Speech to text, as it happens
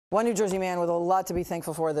One New Jersey man with a lot to be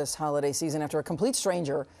thankful for this holiday season after a complete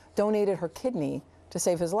stranger donated her kidney to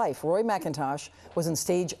save his life. Roy McIntosh was in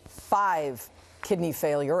stage 5 kidney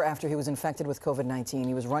failure after he was infected with COVID-19.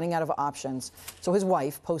 He was running out of options, so his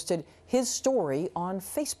wife posted his story on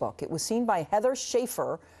Facebook. It was seen by Heather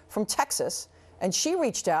Schaefer from Texas, and she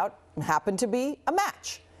reached out and happened to be a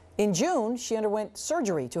match. In June, she underwent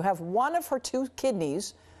surgery to have one of her 2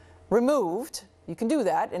 kidneys removed. You can do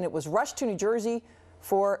that, and it was rushed to New Jersey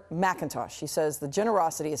for McIntosh. She says the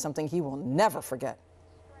generosity is something he will never forget.